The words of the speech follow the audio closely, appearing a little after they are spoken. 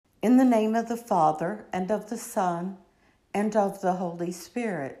In the name of the Father, and of the Son, and of the Holy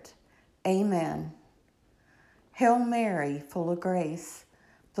Spirit. Amen. Hail Mary, full of grace,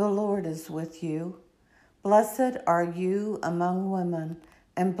 the Lord is with you. Blessed are you among women,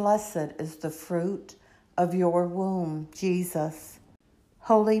 and blessed is the fruit of your womb, Jesus.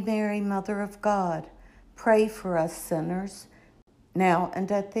 Holy Mary, Mother of God, pray for us sinners, now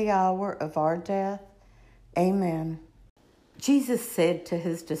and at the hour of our death. Amen. Jesus said to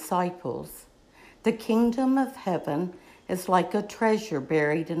his disciples, "The kingdom of heaven is like a treasure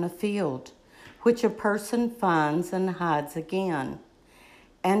buried in a field, which a person finds and hides again,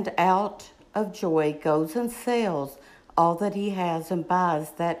 and out of joy goes and sells all that he has and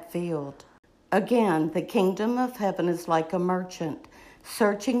buys that field." Again, the kingdom of heaven is like a merchant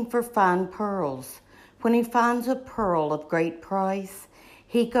searching for fine pearls. When he finds a pearl of great price,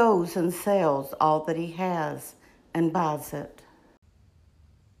 he goes and sells all that he has and buys it.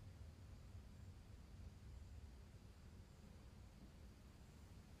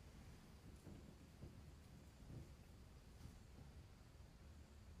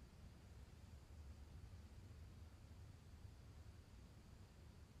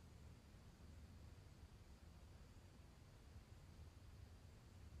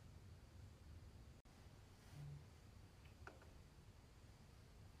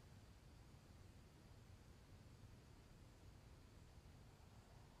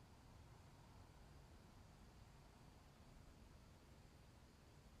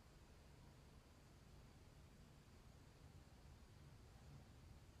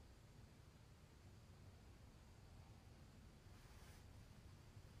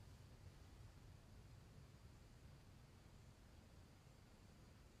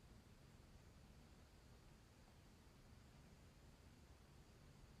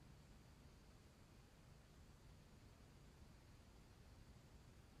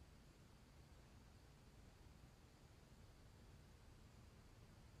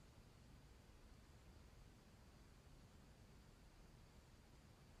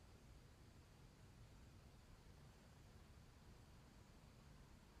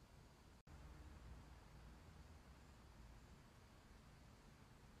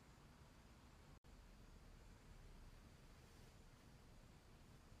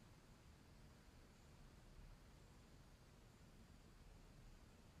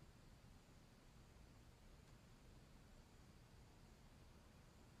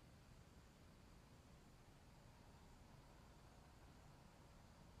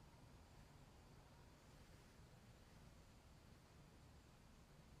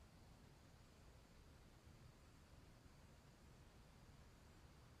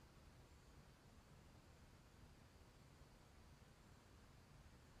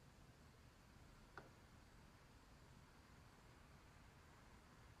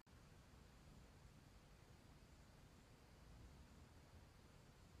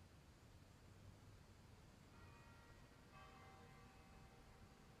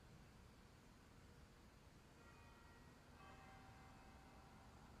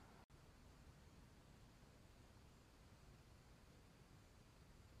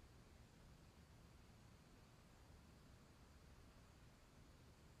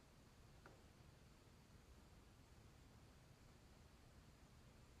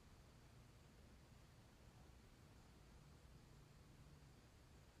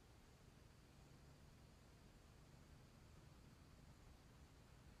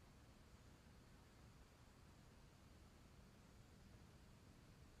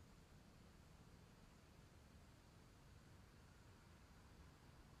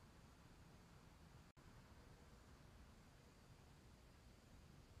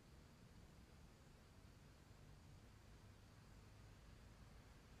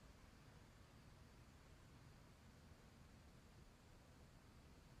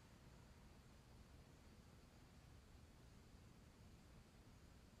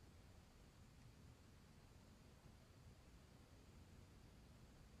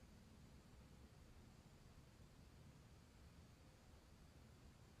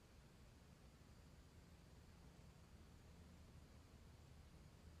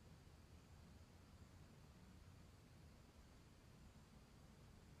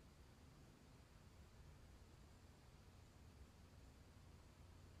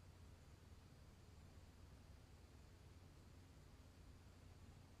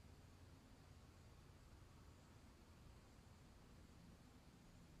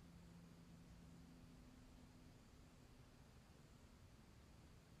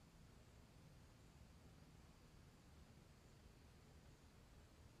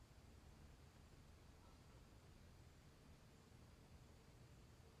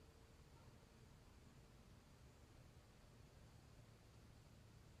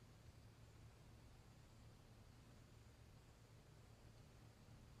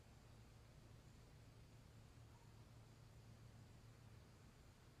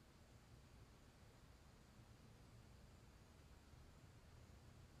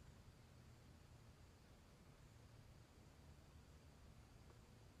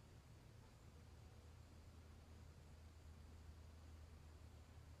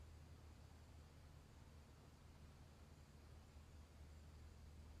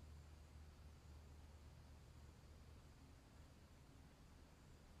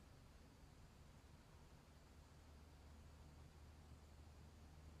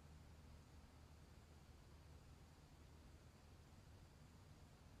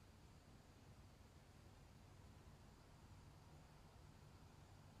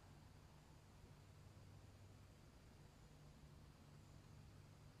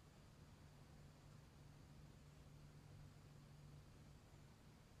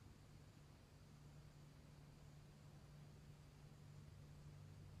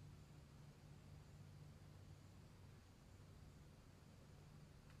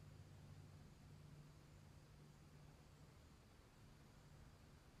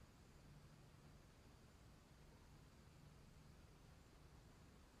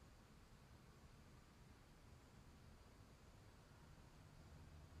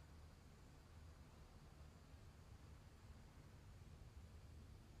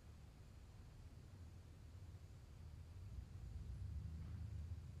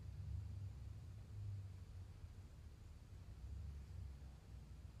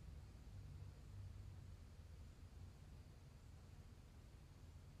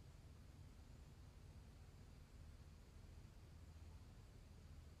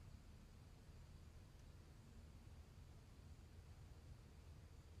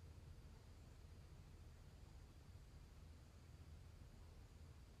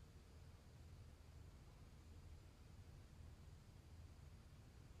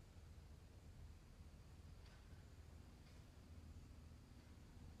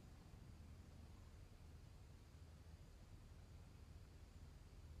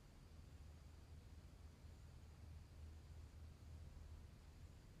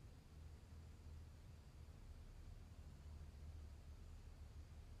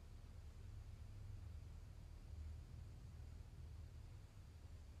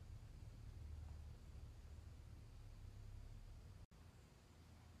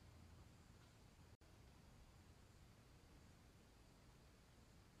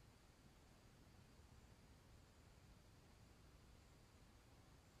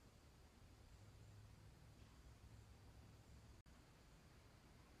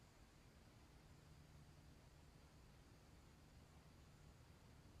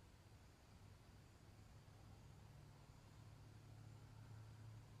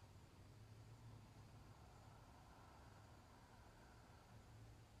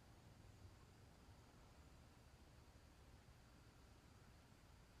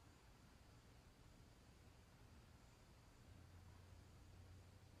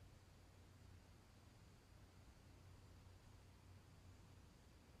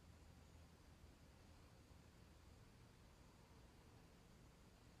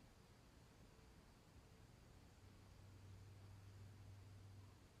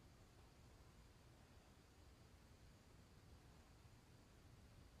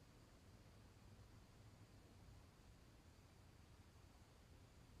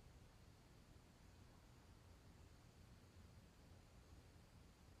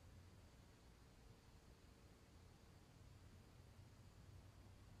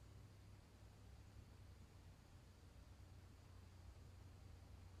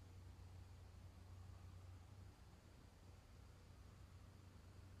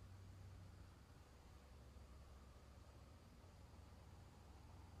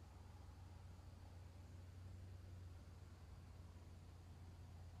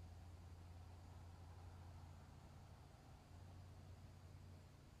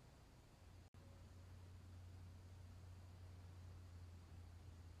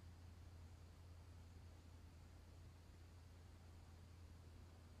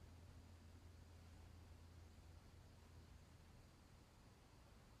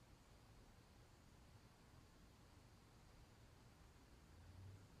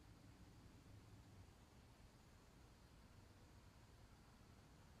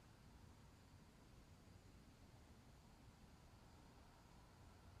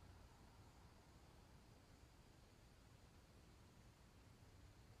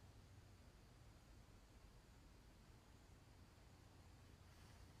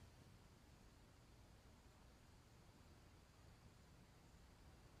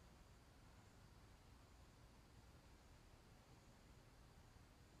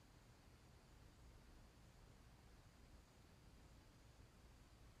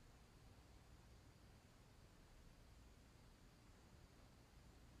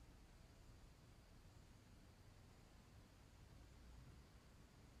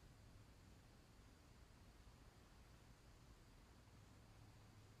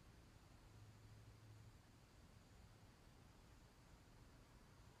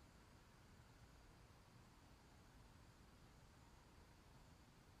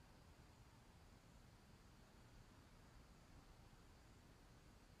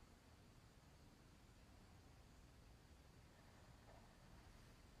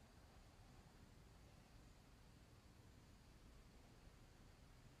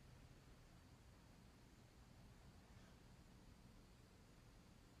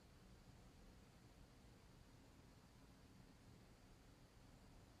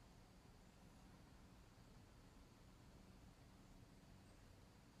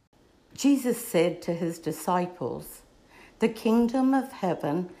 Jesus said to his disciples, "The kingdom of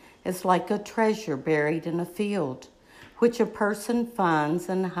heaven is like a treasure buried in a field, which a person finds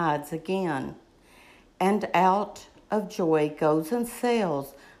and hides again, and out of joy goes and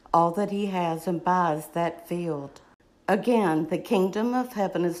sells all that he has and buys that field." Again, the kingdom of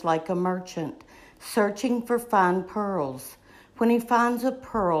heaven is like a merchant searching for fine pearls. When he finds a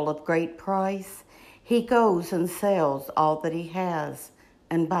pearl of great price, he goes and sells all that he has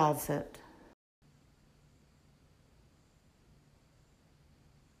and buys it.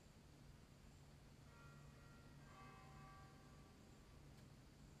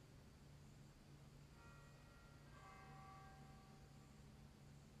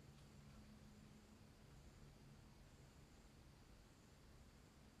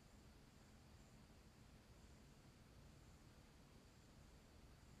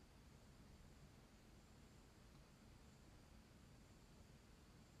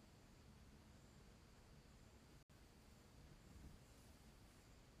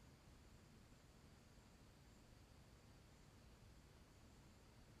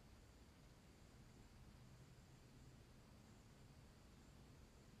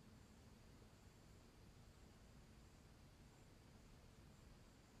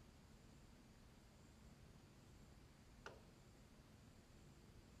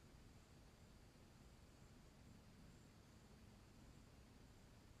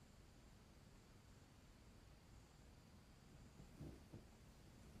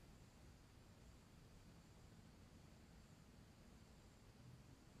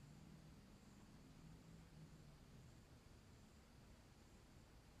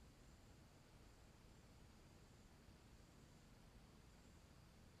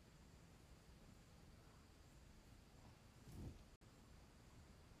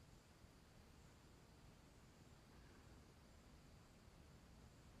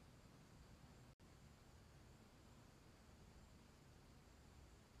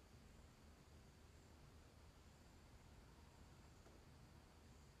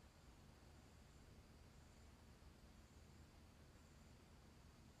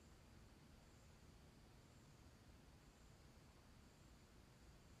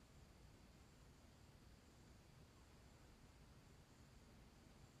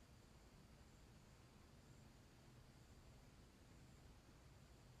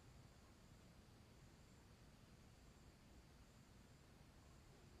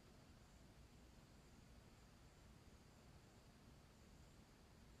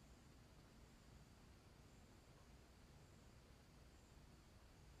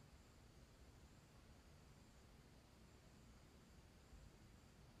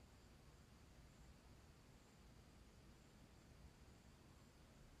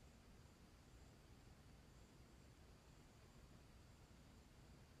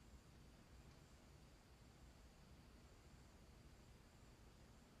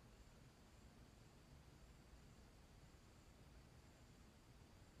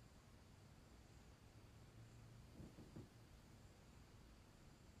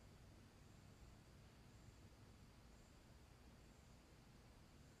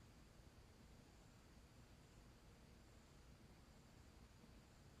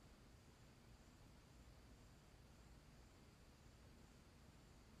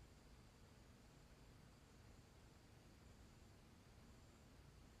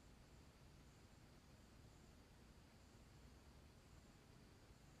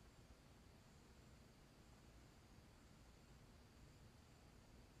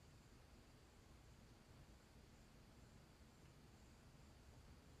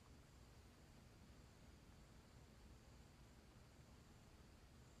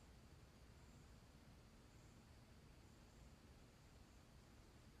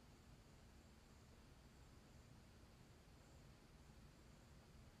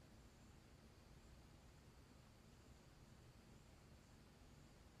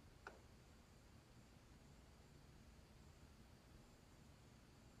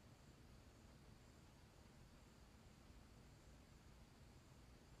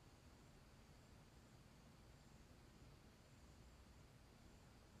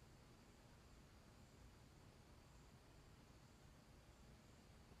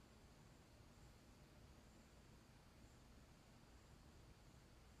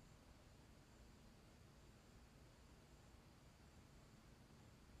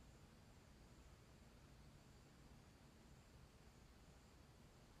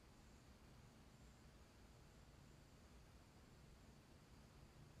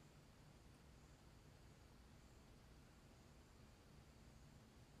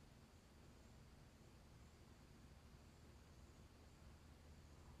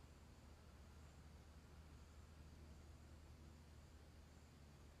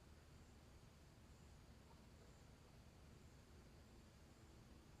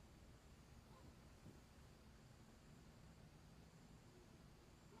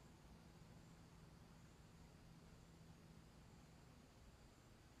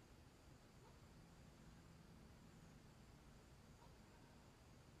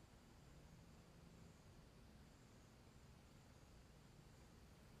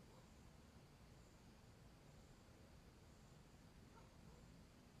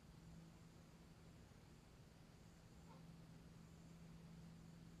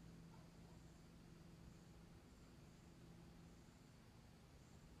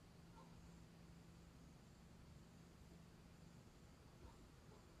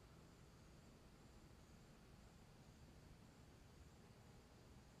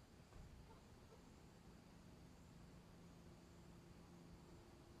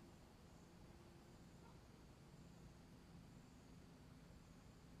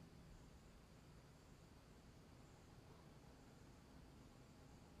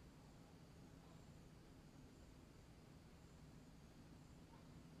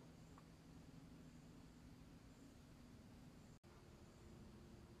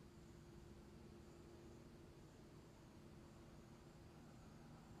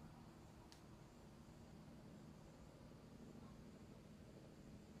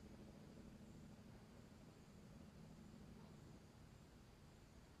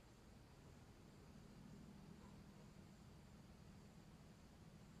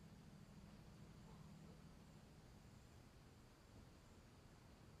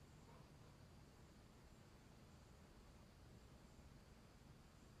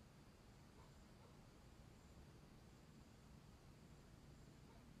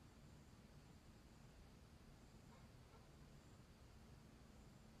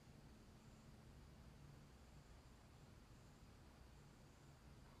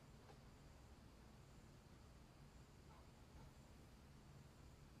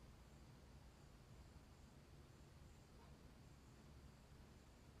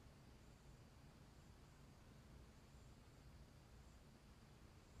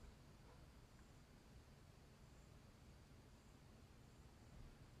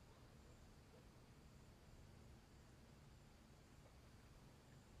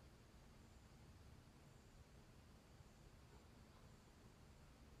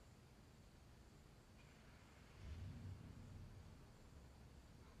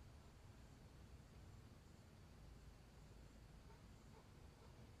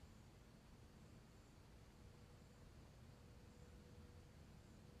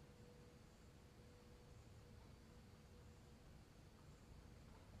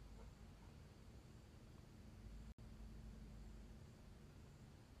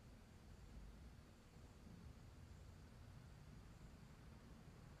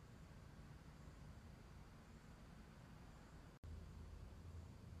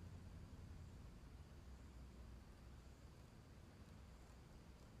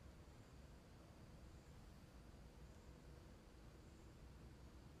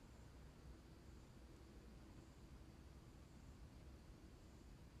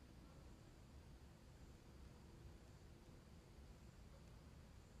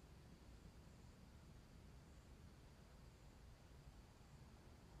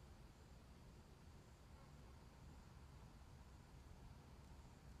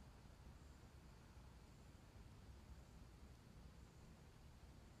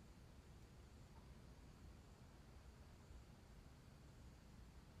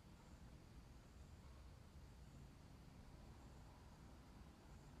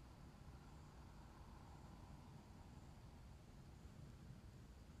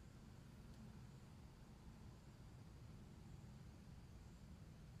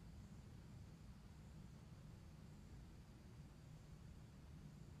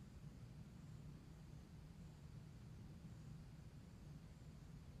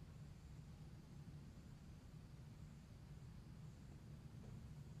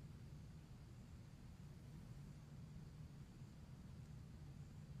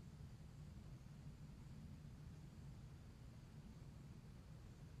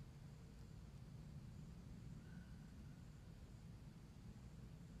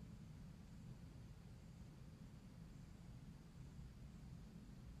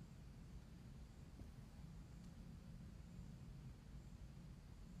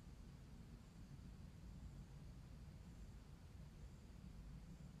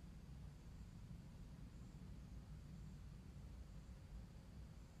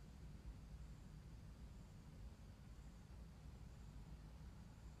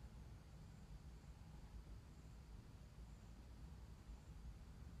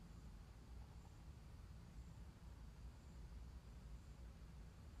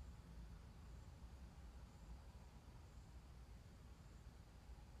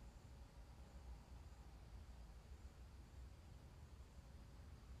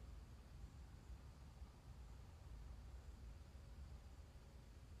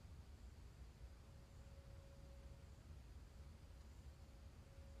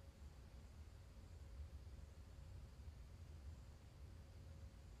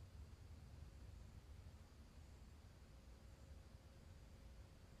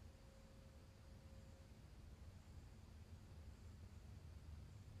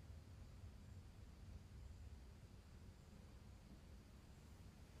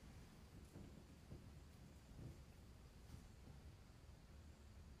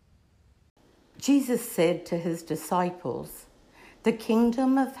 Jesus said to his disciples, "The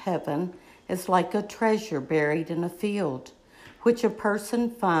kingdom of heaven is like a treasure buried in a field, which a person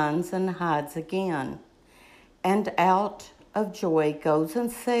finds and hides again, and out of joy goes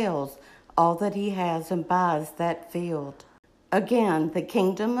and sells all that he has and buys that field." Again, the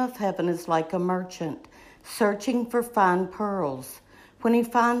kingdom of heaven is like a merchant searching for fine pearls. When he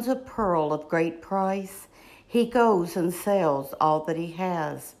finds a pearl of great price, he goes and sells all that he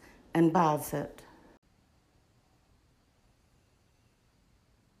has and buys it.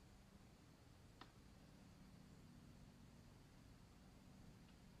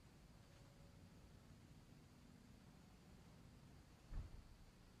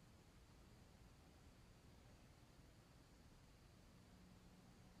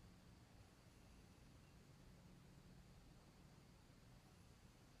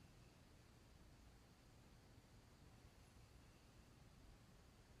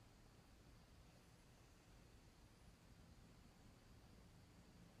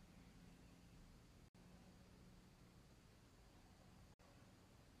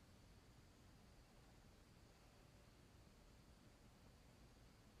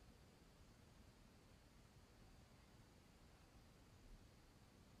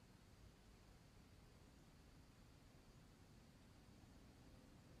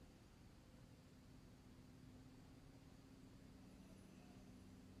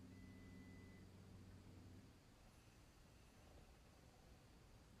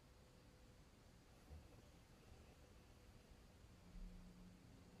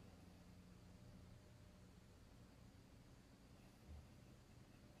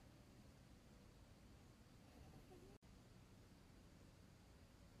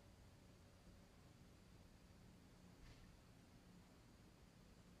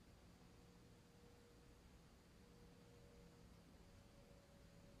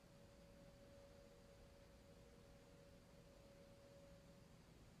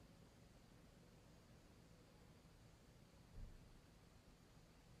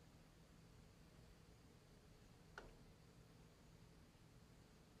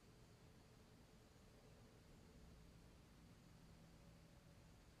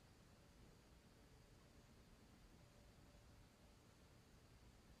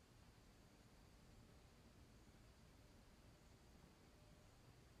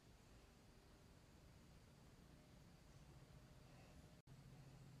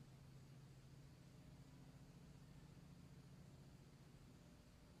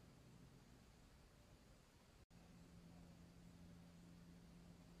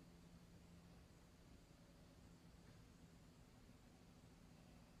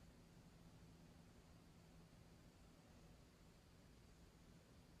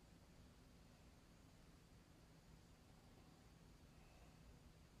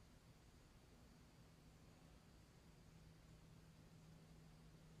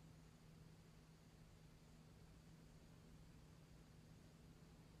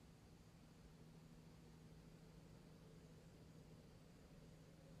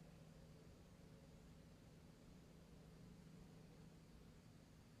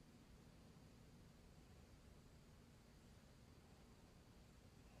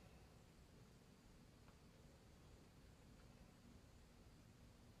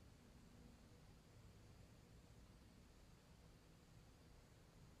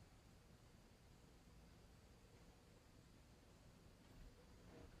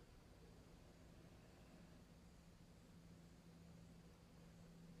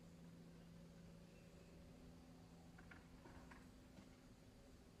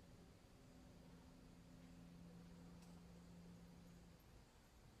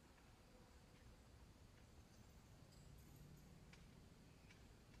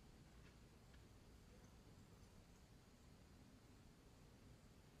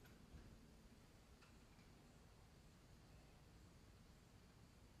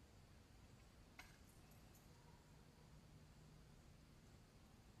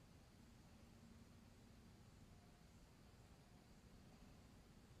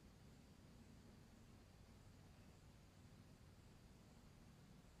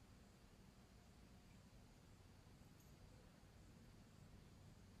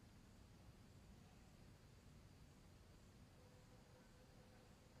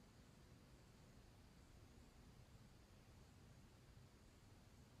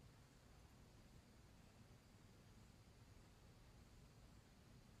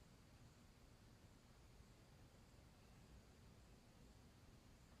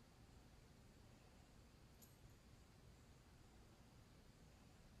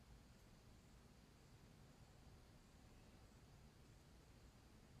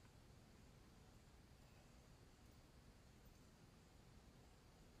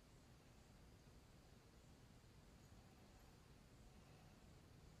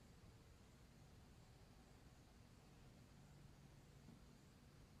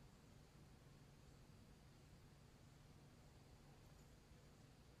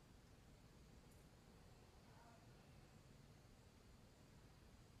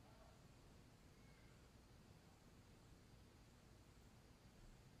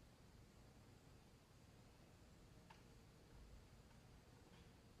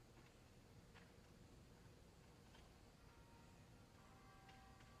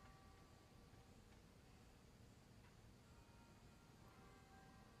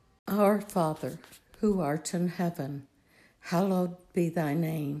 Our Father, who art in heaven, hallowed be thy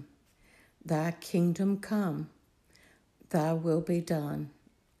name. Thy kingdom come, thy will be done,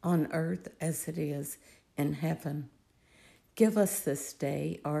 on earth as it is in heaven. Give us this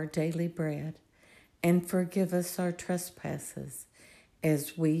day our daily bread, and forgive us our trespasses,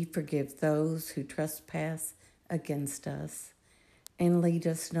 as we forgive those who trespass against us. And lead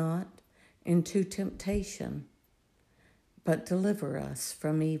us not into temptation, but deliver us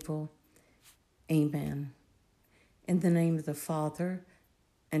from evil. Amen. In the name of the Father,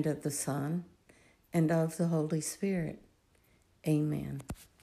 and of the Son, and of the Holy Spirit. Amen.